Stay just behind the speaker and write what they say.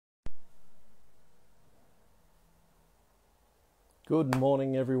Good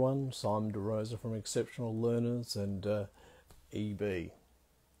morning, everyone. So I'm Roza from Exceptional Learners and EB.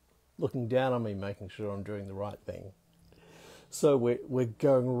 Looking down on me, making sure I'm doing the right thing. So we're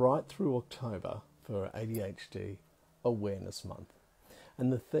going right through October for ADHD Awareness Month.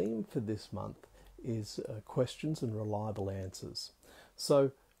 And the theme for this month is questions and reliable answers.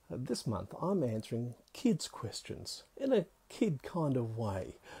 So this month I'm answering kids' questions in a kid kind of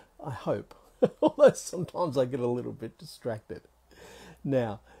way, I hope. Although sometimes I get a little bit distracted.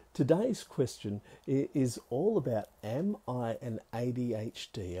 Now, today's question is all about, am I an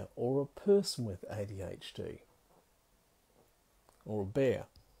ADHDer or a person with ADHD? Or a bear,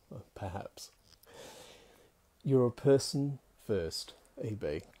 perhaps. You're a person first,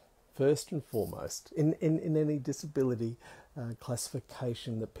 EB. First and foremost. In any disability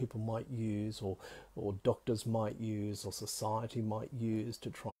classification that people might use or doctors might use or society might use to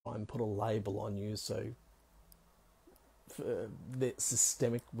try and put a label on you, so for their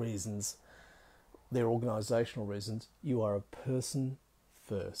systemic reasons, their organisational reasons, you are a person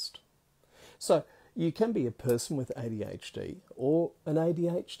first. So you can be a person with ADHD or an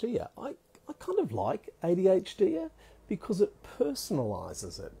ADHDer. I kind of like ADHDer because it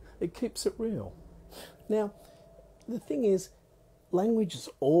personalises it. It keeps it real. Now, the thing is, language is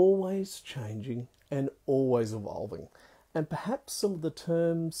always changing and always evolving. And perhaps some of the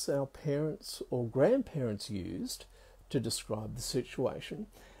terms our parents or grandparents used to describe the situation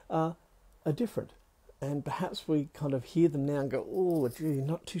are different. And perhaps we kind of hear them now and go, oh, gee,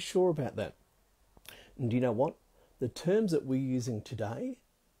 not too sure about that. And do you know what? The terms that we're using today,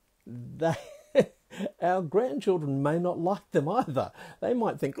 our grandchildren may not like them either. They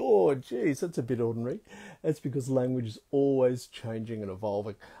might think, oh, geez, that's a bit ordinary. That's because language is always changing and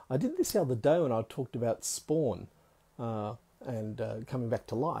evolving. I did this the other day when I talked about spawn and coming back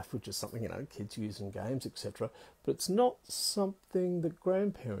to life, which is something, kids use in games, etc. But it's not something that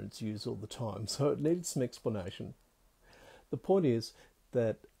grandparents use all the time, so it needed some explanation. The point is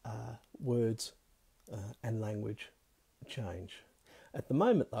that words and language change. At the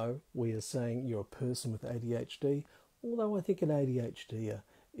moment, though, we are saying you're a person with ADHD, although I think an ADHDer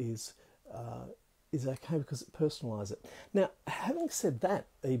is okay because it personalises it. Now, having said that,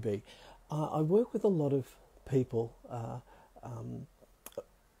 EB, I work with a lot of people.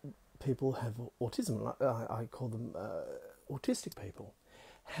 People have autism. I call them autistic people.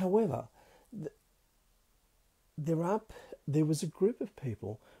 However, there was a group of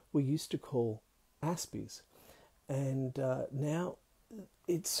people we used to call Aspies, and now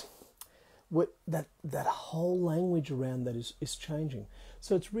it's that whole language around that is changing.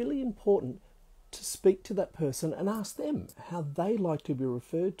 So it's really important to speak to that person and ask them how they like to be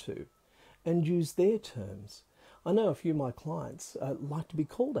referred to, and use their terms. I know a few of my clients like to be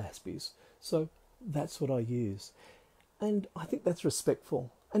called Aspies, so that's what I use. And I think that's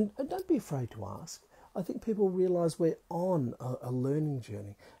respectful. And don't be afraid to ask. I think people realise we're on a learning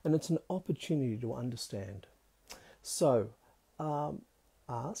journey, and it's an opportunity to understand. So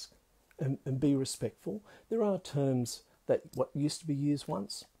ask and be respectful. There are terms that what used to be used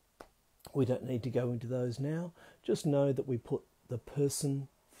once. We don't need to go into those now. Just know that we put the person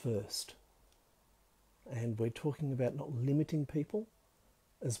first. And we're talking about not limiting people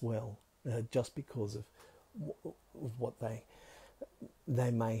as well, just because of what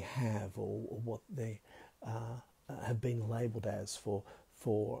they may have or what they have been labelled as for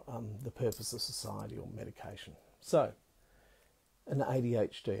the purpose of society or medication. So, an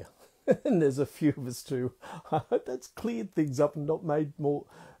ADHD, and there's a few of us too. I hope that's cleared things up and not made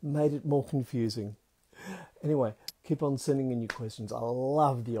it more confusing. Anyway, keep on sending in your questions. I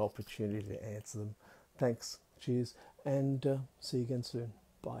love the opportunity to answer them. Thanks, cheers, and see you again soon.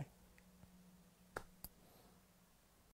 Bye.